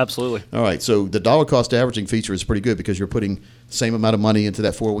that one? Absolutely. All right. So the dollar cost averaging feature is pretty good because you're putting the same amount of money into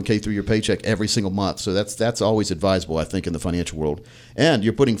that 401k through your paycheck every single month. So that's always advisable, I think, in the financial world. And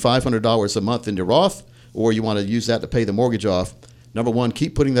you're putting $500 a month into Roth, or you want to use that to pay the mortgage off. Number 1,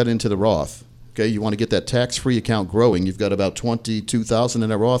 keep putting that into the Roth. Okay, you want to get that tax-free account growing. You've got about $22,000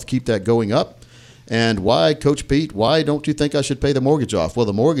 in a Roth. Keep that going up. And why, Coach Pete, why don't you think I should pay the mortgage off? Well,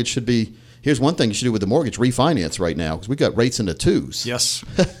 the mortgage should be, here's one thing you should do with the mortgage, refinance right now, because we got rates in the 2s. Yes.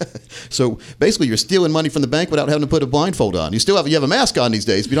 So basically you're stealing money from the bank without having to put a blindfold on. You have a mask on these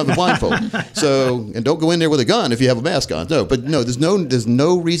days, but you don't have a blindfold. So, and don't go in there with a gun if you have a mask on. No, there's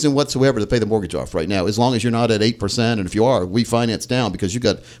no reason whatsoever to pay the mortgage off right now, as long as you're not at 8%. And if you are, we finance down because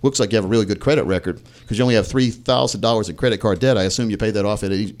looks like you have a really good credit record because you only have $3,000 in credit card debt. I assume you pay that off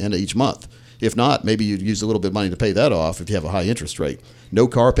at the end of each month. If not, maybe you'd use a little bit of money to pay that off if you have a high interest rate. No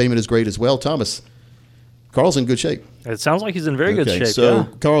car payment is great as well. Thomas, Carl's in good shape. It sounds like he's in very good shape. So,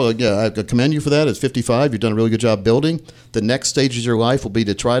 Carl, I commend you for that. At 55, you've done a really good job building. The next stage of your life will be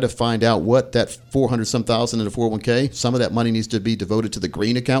to try to find out what that $400-some-thousand in a 401k, some of that money needs to be devoted to the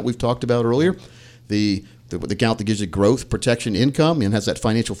green account we've talked about earlier, the account that gives you growth, protection, income, and has that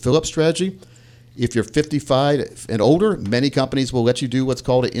financial fill-up strategy. If you're 55 and older, many companies will let you do what's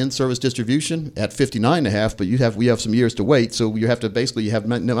called an in-service distribution at 59.5, but we have some years to wait. So you have to basically, you have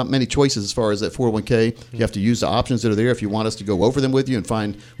not many choices as far as that 401k. You have to use the options that are there. If you want us to go over them with you and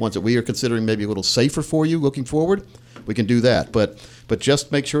find ones that we are considering maybe a little safer for you looking forward, we can do that. But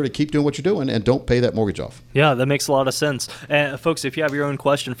just make sure to keep doing what you're doing and don't pay that mortgage off. Yeah, that makes a lot of sense. Folks, if you have your own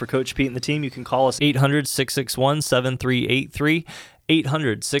question for Coach Pete and the team, you can call us 800-661-7383.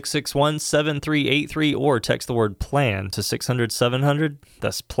 800-661-7383 or text the word PLAN to 600-700.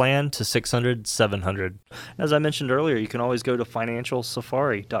 That's PLAN to 600-700. As I mentioned earlier, you can always go to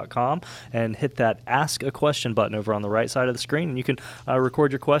financialsafari.com and hit that Ask a Question button over on the right side of the screen, and you can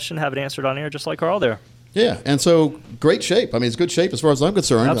record your question, have it answered on air just like Carl there. Yeah, and so great shape. I mean, it's good shape as far as I'm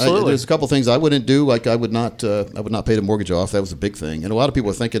concerned. Absolutely. There's a couple things I wouldn't do. Like I would not pay the mortgage off. That was a big thing, and a lot of people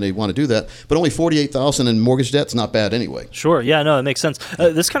are thinking they want to do that. But only $48,000 in mortgage debt's not bad anyway. Sure. Yeah. No, it makes sense.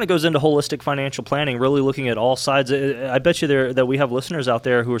 This kind of goes into holistic financial planning, really looking at all sides. I bet you that we have listeners out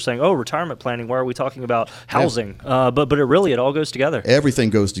there who are saying, "Oh, retirement planning. Why are we talking about housing?" Yeah. But it all goes together. Everything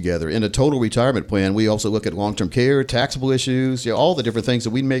goes together. In a total retirement plan, we also look at long-term care, taxable issues, all the different things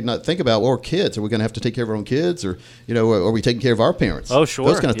that we may not think about. Or kids. Are we going to have to take care of our own kids, or are we taking care of our parents? Oh, sure.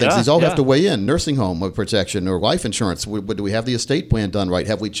 Those kind of things. These all have to weigh in. Nursing home protection or life insurance. Do we have the estate plan done right?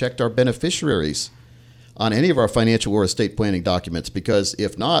 Have we checked our beneficiaries on any of our financial or estate planning documents? Because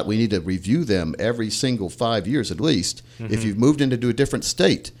if not, we need to review them every single 5 years at least. Mm-hmm. If you've moved into a different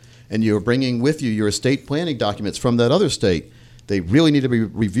state and you're bringing with you your estate planning documents from that other state, they really need to be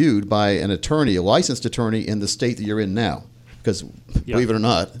reviewed by an attorney, a licensed attorney in the state that you're in now. Because, believe it or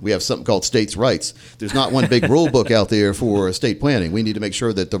not, we have something called states' rights. There's not one big rule book out there for estate planning. We need to make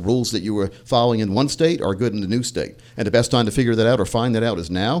sure that the rules that you were following in one state are good in the new state. And the best time to figure that out or find that out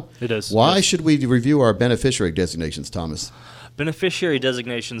is now. It is. Why should we review our beneficiary designations, Thomas? Beneficiary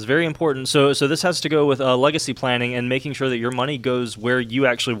designations, very important. So this has to go with legacy planning and making sure that your money goes where you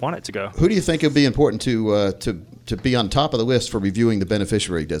actually want it to go. Who do you think would be important to be on top of the list for reviewing the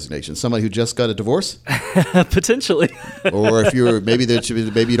beneficiary designation? Somebody who just got a divorce? Potentially. Or if you're maybe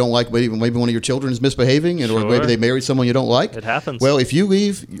you don't like, maybe one of your children is misbehaving, or maybe they married someone you don't like. It happens. Well, if you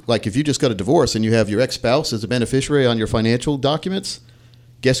leave, like if you just got a divorce and you have your ex-spouse as a beneficiary on your financial documents,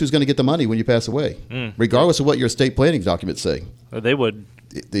 guess who's going to get the money when you pass away? Regardless of what your estate planning documents say. They would.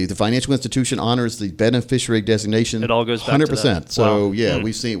 The financial institution honors the beneficiary designation. It all goes back 100%. to that. So wow.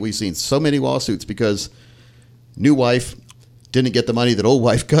 We've seen so many lawsuits because new wife didn't get the money that old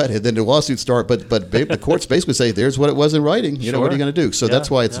wife got, and then the lawsuits start. But the courts basically say there's what it was in writing. What are you going to do? So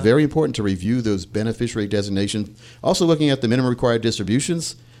that's why it's very important to review those beneficiary designations. Also looking at the minimum required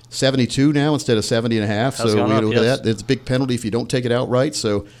distributions. 72 now instead of 70.5. So look at that. It's a big penalty if you don't take it outright.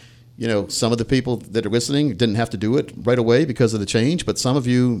 So, some of the people that are listening didn't have to do it right away because of the change, but some of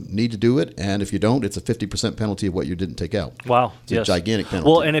you need to do it. And if you don't, it's a 50% penalty of what you didn't take out. Wow. It's a gigantic penalty.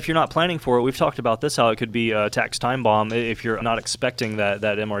 Well, and if you're not planning for it, we've talked about this, how it could be a tax time bomb if you're not expecting that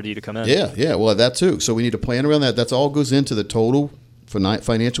MRD to come in. Yeah. Well, that too. So we need to plan around that. That's all goes into the total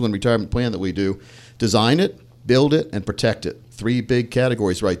financial and retirement plan that we do. Design it, build it, and protect it. 3 big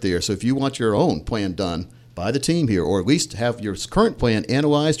categories right there. So if you want your own plan done by the team here, or at least have your current plan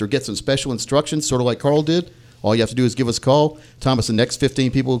analyzed or get some special instructions, sort of like Carl did, all you have to do is give us a call. Thomas, the next 15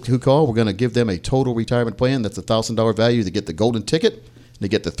 people who call, we're going to give them a total retirement plan. That's $1,000 value to get the golden ticket and to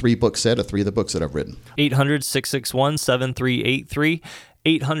get the 3-book set of 3 of the books that I've written. 800-661-7383.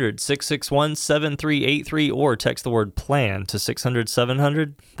 800-661-7383 or text the word PLAN to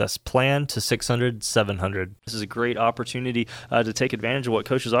 600-700. That's PLAN to 600-700. This is a great opportunity to take advantage of what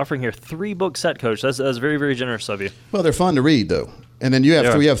Coach is offering here. 3-book set, Coach. That's very, very generous of you. Well, they're fun to read, though. And then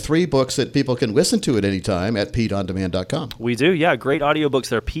we have 3 books that people can listen to at any time at PeteOnDemand.com. We do, yeah. Great audiobooks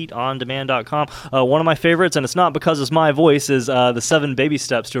there, PeteOnDemand.com. One of my favorites, and it's not because it's my voice, is The 7 Baby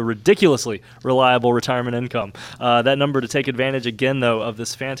Steps to a Ridiculously Reliable Retirement Income. That number to take advantage, again, though, of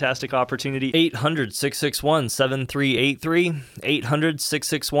this fantastic opportunity, 800-661-7383,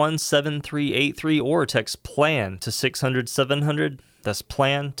 800-661-7383, or text PLAN to 600-700. That's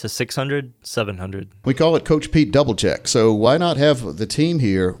PLAN to 600-700. We call it Coach Pete Double Check. So why not have the team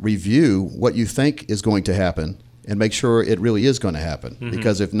here review what you think is going to happen and make sure it really is going to happen? Mm-hmm.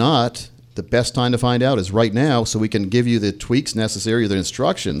 Because if not, the best time to find out is right now, so we can give you the tweaks necessary, or the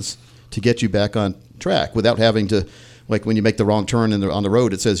instructions to get you back on track without having to, like when you make the wrong turn on the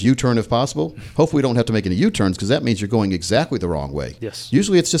road, it says U-turn if possible. Hopefully we don't have to make any U-turns, because that means you're going exactly the wrong way. Yes.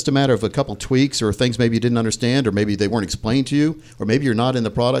 Usually it's just a matter of a couple tweaks or things maybe you didn't understand, or maybe they weren't explained to you, or maybe you're not in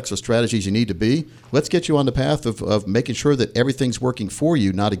the products or strategies you need to be. Let's get you on the path of making sure that everything's working for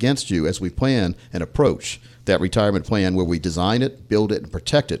you, not against you, as we plan and approach that retirement plan where we design it, build it, and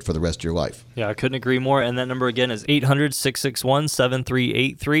protect it for the rest of your life. Yeah, I couldn't agree more. And that number again is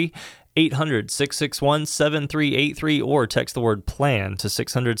 800-661-7383. 800-661-7383, or text the word PLAN to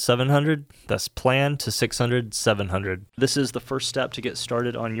 600-700. That's PLAN to 600-700. This is the first step to get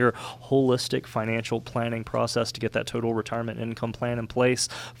started on your holistic financial planning process to get that total retirement income plan in place.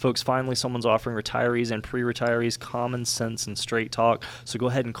 Folks, finally someone's offering retirees and pre-retirees common sense and straight talk. So go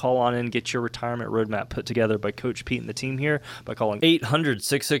ahead and call on in, get your retirement roadmap put together by Coach Pete and the team here by calling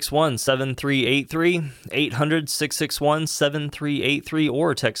 800-661-7383, 800-661-7383,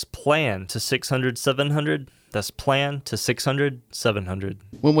 or text PLAN to 600-700. That's PLAN to 600-700.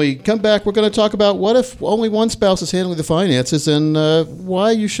 When we come back, we're going to talk about what if only one spouse is handling the finances, and why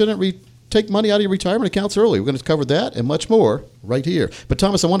you shouldn't take money out of your retirement accounts early. We're going to cover that and much more right here. But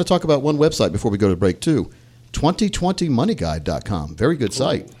Thomas, I want to talk about one website before we go to break too. 2020moneyguide.com. Very good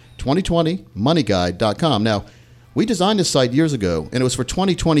site. 2020moneyguide.com. Now, we designed this site years ago, and it was for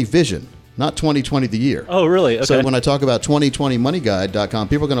 2020 vision, not 2020 the year. Oh, really? Okay. So when I talk about 2020moneyguide.com,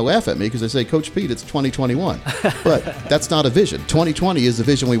 people are going to laugh at me because they say, Coach Pete, it's 2021. But that's not a vision. 2020 is the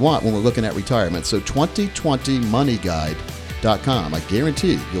vision we want when we're looking at retirement. So 2020moneyguide.com. I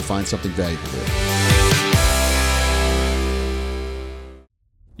guarantee you'll find something valuable there.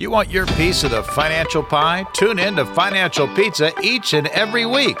 You want your piece of the financial pie? Tune in to Financial Pizza each and every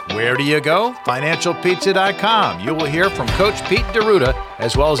week. Where do you go? FinancialPizza.com. You will hear from Coach Pete D'Arruda,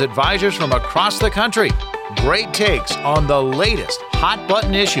 as well as advisors from across the country. Great takes on the latest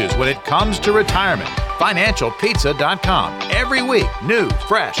hot-button issues when it comes to retirement. FinancialPizza.com. Every week, new,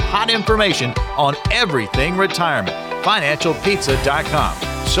 fresh, hot information on everything retirement.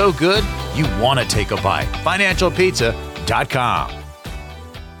 FinancialPizza.com. So good, you want to take a bite. FinancialPizza.com.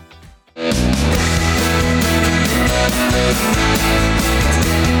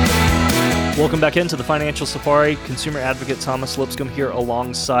 Welcome back into the Financial Safari. Consumer advocate Thomas Lipscomb here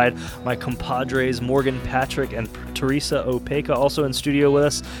alongside my compadres Morgan Patrick and Teresa Opeka. Also in studio with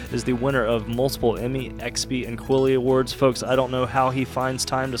us is the winner of multiple Emmy, XP, and Quilly Awards. Folks, I don't know how he finds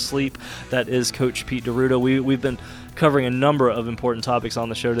time to sleep. That is Coach Pete D'Arruda. We've been covering a number of important topics on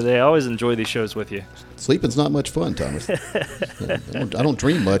the show today. I always enjoy these shows with you. Sleeping's not much fun, Thomas. I don't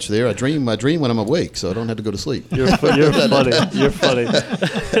dream much there. I dream when I'm awake, so I don't have to go to sleep. You're funny. You're funny.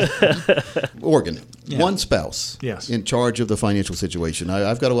 Morgan, one spouse in charge of the financial situation.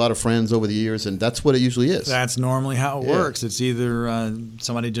 I've got a lot of friends over the years, and that's what it usually is. That's normally how it works. It's either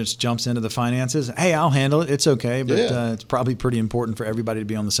somebody just jumps into the finances. Hey, I'll handle it. It's okay, but it's probably pretty important for everybody to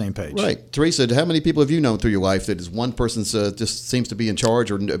be on the same page. Right. Teresa, how many people have you known through your life that is one person just seems to be in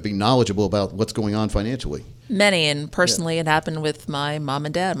charge or be knowledgeable about what's going on financially? Many, and personally it happened with my mom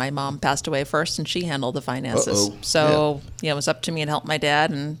and dad. My mom passed away first, and she handled the finances. So, it was up to me to help my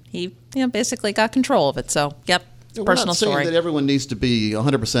dad, and he basically got control of it. So, personal story. We're not saying that everyone needs to be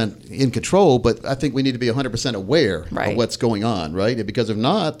 100% in control, but I think we need to be 100% aware of what's going on, right? Because if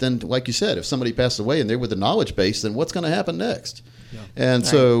not, then like you said, if somebody passes away and they're with a knowledge base, then what's going to happen next? Yeah. And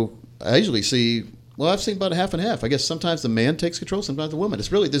so I usually see, I've seen about a half and half. I guess sometimes the man takes control, sometimes the woman.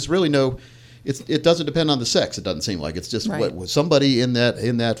 There's really no, it doesn't depend on the sex. It doesn't seem like it's just what somebody in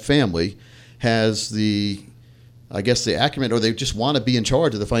that family has the acumen, or they just want to be in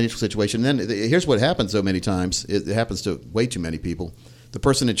charge of the financial situation. And then here's what happens so many times. It happens to way too many people. The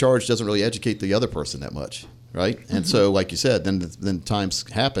person in charge doesn't really educate the other person that much, right? Mm-hmm. And so, like you said, then times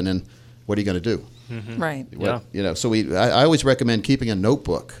happen, and what are you going to do? Mm-hmm. Right. So I always recommend keeping a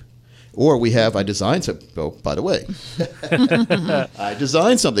notebook. Or I designed some, oh, by the way, I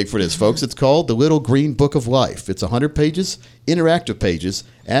designed something for this, folks. It's called The Little Green Book of Life. It's 100 pages, interactive pages,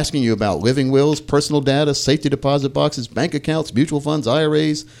 asking you about living wills, personal data, safety deposit boxes, bank accounts, mutual funds,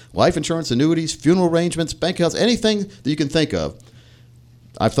 IRAs, life insurance, annuities, funeral arrangements, bank accounts, anything that you can think of.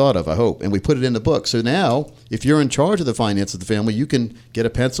 I've thought of, I hope, and we put it in the book. So now, if you're in charge of the finance of the family, you can get a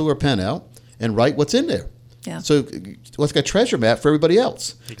pencil or pen out and write what's in there. Yeah. So it's like a treasure map for everybody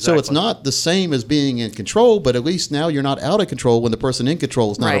else. Exactly. So it's not the same as being in control, but at least now you're not out of control when the person in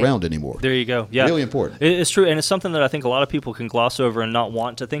control is not around anymore. There you go. Yeah. Really important. It's true, and it's something that I think a lot of people can gloss over and not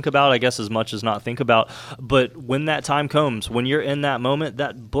want to think about, I guess, as much as not think about. But when that time comes, when you're in that moment,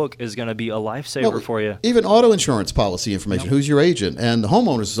 that book is going to be a lifesaver for you. Even auto insurance policy information. Yep. Who's your agent? And the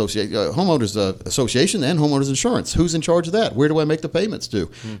homeowners association and homeowners insurance. Who's in charge of that? Where do I make the payments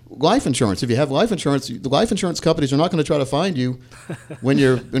to? Life insurance. If you have life insurance, the life insurance companies are not going to try to find you when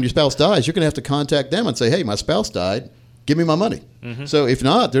your spouse dies. You're going to have to contact them and say, hey, my spouse died. Give me my money. Mm-hmm. So if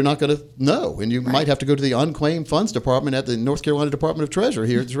not, they're not going to know. And you might have to go to the unclaimed funds department at the North Carolina Department of Treasury,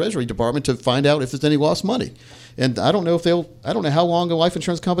 here at the Treasury Department, to find out if there's any lost money. And I don't know how long a life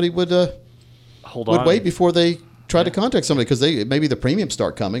insurance company would wait before they try to contact somebody, because maybe the premiums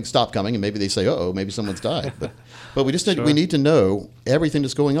stop coming, and maybe they say, maybe someone's died. But we just we need to know everything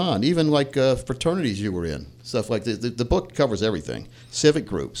that's going on, even like fraternities you were in, stuff like this. The book covers everything, civic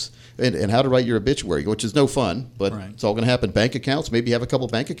groups, and how to write your obituary, which is no fun, but it's all going to happen. Bank accounts, maybe you have a couple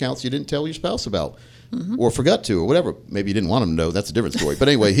bank accounts you didn't tell your spouse about. Mm-hmm. Or forgot to, or whatever. Maybe you didn't want them to know. That's a different story. But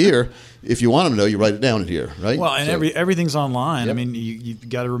anyway, here, if you want them to know, you write it down in here, right? Well, and everything's online. Yep. I mean, you've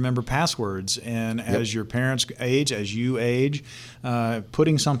got to remember passwords. And as your parents age, as you age,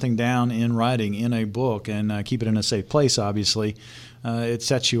 putting something down in writing in a book and keep it in a safe place, obviously, it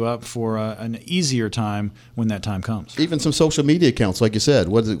sets you up for an easier time when that time comes. Even some social media accounts, like you said.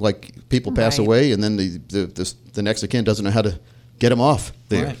 What is it, like people pass away and then the next of kin doesn't know how to get them off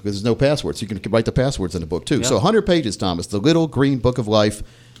there because there's no passwords. You can write the passwords in the book too. Yep. So 100 pages, Thomas, The Little Green Book of Life.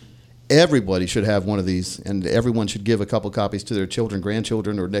 Everybody should have one of these, and everyone should give a couple copies to their children,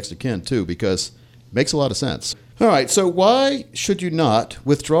 grandchildren, or next of kin too, because it makes a lot of sense. All right, so why should you not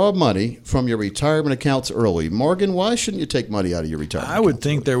withdraw money from your retirement accounts early? Morgan, why shouldn't you take money out of your retirement accounts? I would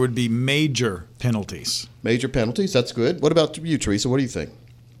think there would be major penalties. Major penalties? That's good. What about you, Teresa? What do you think?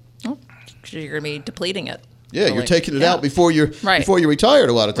 Oh, you're going to be depleting it. Yeah, you're taking it out before you're retired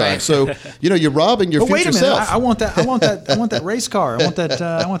a lot of times. So you're robbing your future self. Wait a minute, I want that race car.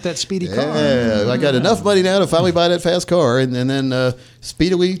 I want that speedy car. Yeah, I got enough money now to finally buy that fast car and then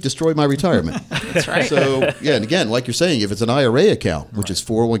speedily destroy my retirement. That's right. So and again, like you're saying, if it's an IRA account, which is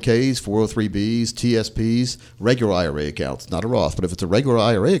 401ks, 403bs, TSPs, regular IRA accounts, not a Roth, but if it's a regular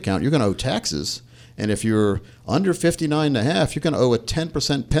IRA account, you're going to owe taxes. And if you're under 59.5, you're going to owe a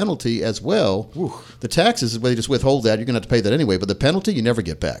 10% penalty as well. Ooh. The taxes, they just withhold that. You're going to have to pay that anyway. But the penalty, you never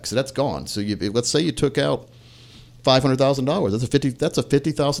get back. So that's gone. So let's say you took out $500,000. That's a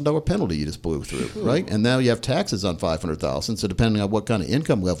 $50,000 penalty you just blew through, right? And now you have taxes on $500,000. So depending on what kind of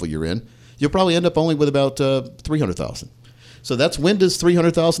income level you're in, you'll probably end up only with about $300,000. So when does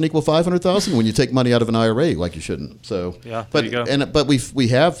 $300,000 equal $500,000? When you take money out of an IRA like you shouldn't. So there you go. But we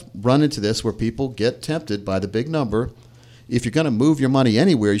have run into this where people get tempted by the big number. If you're going to move your money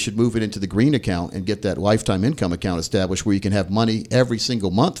anywhere, you should move it into the green account and get that lifetime income account established where you can have money every single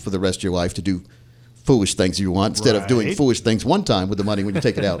month for the rest of your life to do foolish things you want instead of doing foolish things one time with the money when you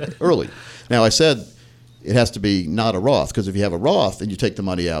take it out early. Now, I said it has to be not a Roth, because if you have a Roth and you take the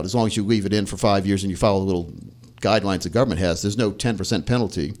money out, as long as you leave it in for 5 years and you follow the little guidelines the government has, there's no 10%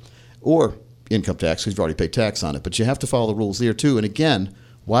 penalty or income tax because you've already paid tax on it. But you have to follow the rules there too. And again,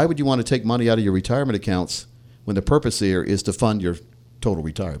 why would you want to take money out of your retirement accounts when the purpose there is to fund your total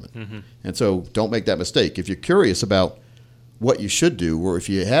retirement? Mm-hmm. And so don't make that mistake. If you're curious about what you should do, or if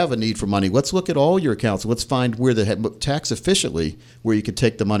you have a need for money, let's look at all your accounts. Let's find where they tax efficiently, where you can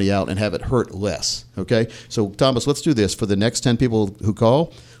take the money out and have it hurt less. Okay? So Thomas, let's do this. For the next 10 people who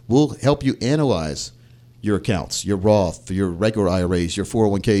call, we'll help you analyze your accounts, your Roth, your regular IRAs, your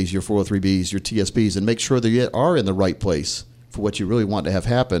 401ks, your 403bs, your TSPs, and make sure that you are in the right place for what you really want to have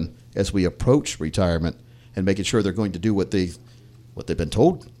happen as we approach retirement, and making sure they're going to do what they've been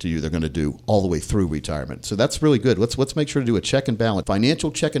told to you they're going to do all the way through retirement. So that's really good. Let's make sure to do a check and balance,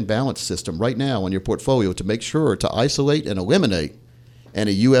 financial check and balance system right now on your portfolio to make sure to isolate and eliminate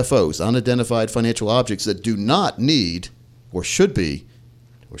any UFOs, unidentified financial objects that do not need or should be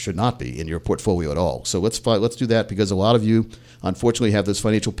or should not be in your portfolio at all. So let's do that, because a lot of you, unfortunately, have those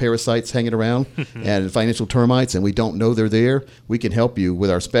financial parasites hanging around and financial termites, and we don't know they're there. We can help you with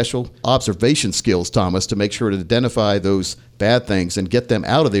our special observation skills, Thomas, to make sure to identify those bad things and get them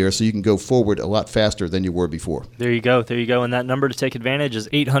out of there so you can go forward a lot faster than you were before. There you go. And that number to take advantage is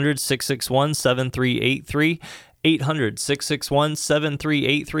 800-661-7383.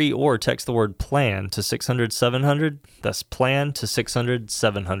 800-661-7383, or text the word PLAN to 600-700. That's PLAN to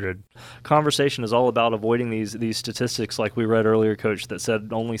 600-700. Conversation is all about avoiding these statistics like we read earlier, Coach, that said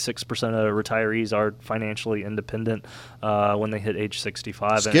only 6% of retirees are financially independent when they hit age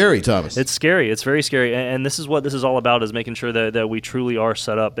 65. Scary, and Thomas. It's scary. It's very scary. And this is what this is all about, is making sure that we truly are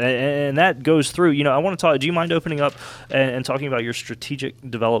set up. And that goes through, I want to talk, do you mind opening up and talking about your strategic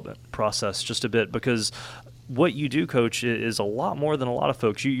development process just a bit? Because what you do, Coach, is a lot more than a lot of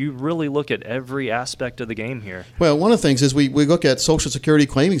folks. You really look at every aspect of the game here. Well, one of the things is we look at Social Security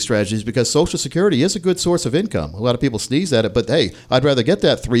claiming strategies, because Social Security is a good source of income. A lot of people sneeze at it, but hey, I'd rather get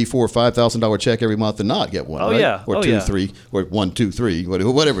that $3,000, $4,000, $5,000 check every month than not get one. Oh, right? yeah. Or two, three, or 1, 2, 3,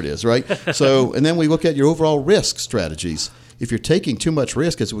 whatever it is, right? So, and then we look at your overall risk strategies. If you're taking too much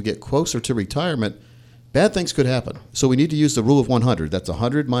risk as we get closer to retirement, bad things could happen. So we need to use the rule of 100. That's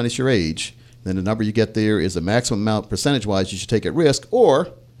 100 minus your age. Then the number you get there is the maximum amount percentage-wise you should take at risk, or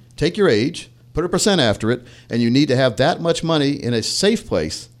take your age, put a percent after it, and you need to have that much money in a safe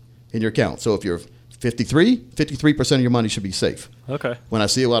place in your account. So if you're 53% of your money should be safe. Okay. When I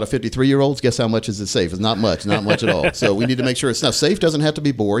see a lot of 53-year-olds, guess how much is it safe? It's not much at all. So we need to make sure it's now safe. Doesn't have to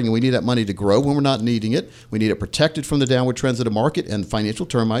be boring, and we need that money to grow when we're not needing it. We need it protected from the downward trends of the market and financial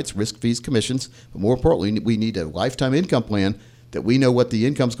termites, risk, fees, commissions. But more importantly, we need a lifetime income plan that we know what the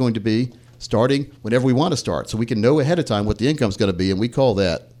income's going to be, starting whenever we want to start, so we can know ahead of time what the income's going to be, and we call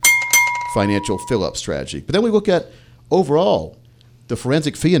that financial fill-up strategy. But then we look at overall the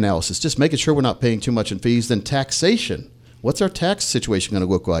forensic fee analysis, just making sure we're not paying too much in fees. Then taxation. What's our tax situation going to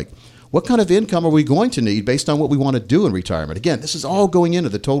look like? What kind of income are we going to need based on what we want to do in retirement? Again, this is all going into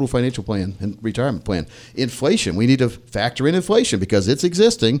the total financial plan and retirement plan. Inflation. We need to factor in inflation because it's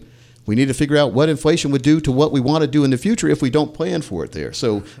existing. We need to figure out what inflation would do to what we want to do in the future if we don't plan for it there.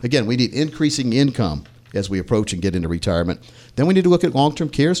 So, again, we need increasing income as we approach and get into retirement. Then we need to look at long-term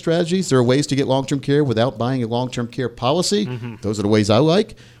care strategies. There are ways to get long-term care without buying a long-term care policy. Mm-hmm. Those are the ways I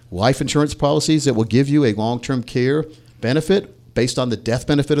like. Life insurance policies that will give you a long-term care benefit based on the death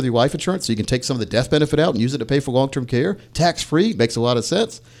benefit of your life insurance. So you can take some of the death benefit out and use it to pay for long-term care. Tax-free, makes a lot of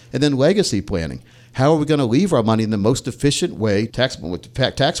sense. And then legacy planning. How are we going to leave our money in the most efficient way,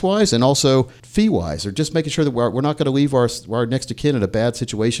 tax-wise and also fee-wise, or just making sure that we're not going to leave our next of kin in a bad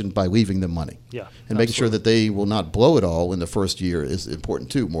situation by leaving them money. Yeah, and absolutely. Making sure that they will not blow it all in the first year is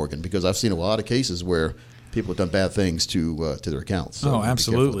important too, Morgan, because I've seen a lot of cases where people have done bad things to their accounts. So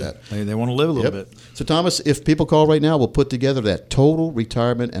absolutely. They want to live a little bit. So, Thomas, if people call right now, we'll put together that total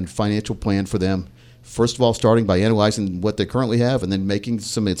retirement and financial plan for them. First of all, starting by analyzing what they currently have and then making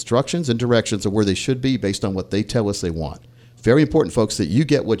some instructions and directions of where they should be based on what they tell us they want. Very important, folks, that you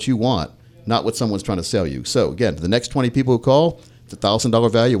get what you want, not what someone's trying to sell you. So, again, the next 20 people who call, it's a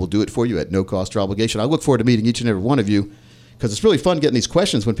 $1,000 value. We'll do it for you at no cost or obligation. I look forward to meeting each and every one of you, because it's really fun getting these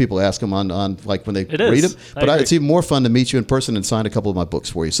questions when people ask them on like when they read them. But it's even more fun to meet you in person and sign a couple of my books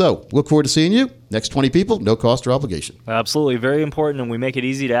for you. So look forward to seeing you. Next 20 people, no cost or obligation. Absolutely. Very important, and we make it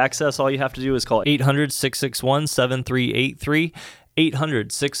easy to access. All you have to do is call 800-661-7383.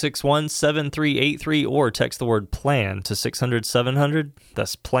 800-661-7383, or text the word PLAN to 600-700.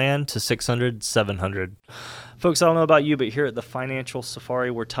 That's PLAN to 600-700. Folks, I don't know about you, but here at the Financial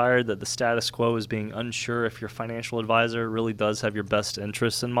Safari, we're tired that the status quo is being unsure if your financial advisor really does have your best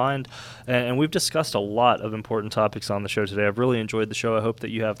interests in mind. And we've discussed a lot of important topics on the show today. I've really enjoyed the show. I hope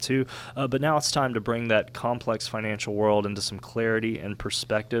that you have too. But now it's time to bring that complex financial world into some clarity and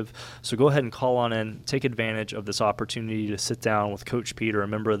perspective. So go ahead and call on in. Take advantage of this opportunity to sit down with Coach Pete or a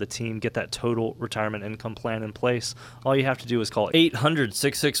member of the team. Get that total retirement income plan in place. All you have to do is call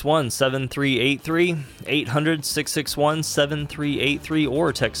 800-661-7383. 800-661-7383,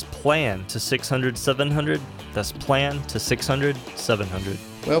 or text PLAN to 600-700. That's PLAN to 600-700.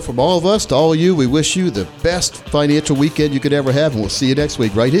 Well, from all of us to all of you, we wish you the best financial weekend you could ever have, and we'll see you next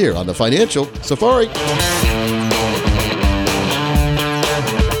week right here on the Financial Safari.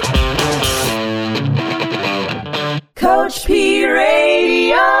 Coach P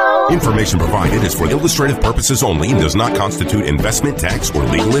Radio. information provided is for illustrative purposes only and does not constitute investment, tax, or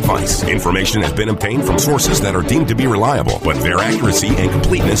legal advice. Information has been obtained from sources that are deemed to be reliable, but their accuracy and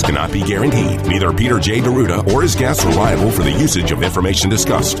completeness cannot be guaranteed. Neither Peter J. D'Arruda or his guests are liable for the usage of information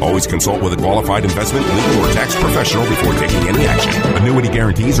discussed. Always consult with a qualified investment, legal, or tax professional before taking any action. Annuity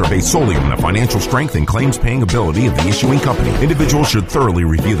guarantees are based solely on the financial strength and claims-paying ability of the issuing company. Individuals should thoroughly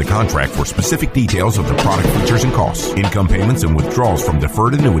review the contract for specific details of the product features and costs. Income payments and withdrawals from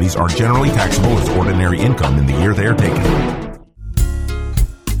deferred annuities are generally taxable as ordinary income in the year they are taken.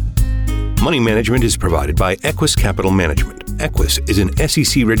 Money management is provided by Equus Capital Management. Equus is an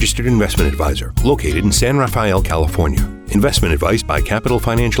SEC-registered investment advisor located in San Rafael, California. Investment advice by Capital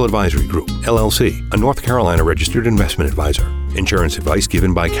Financial Advisory Group, LLC, a North Carolina-registered investment advisor. Insurance advice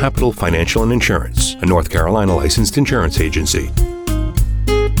given by Capital Financial and Insurance, a North Carolina licensed insurance agency.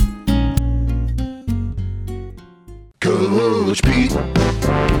 Coach Pete.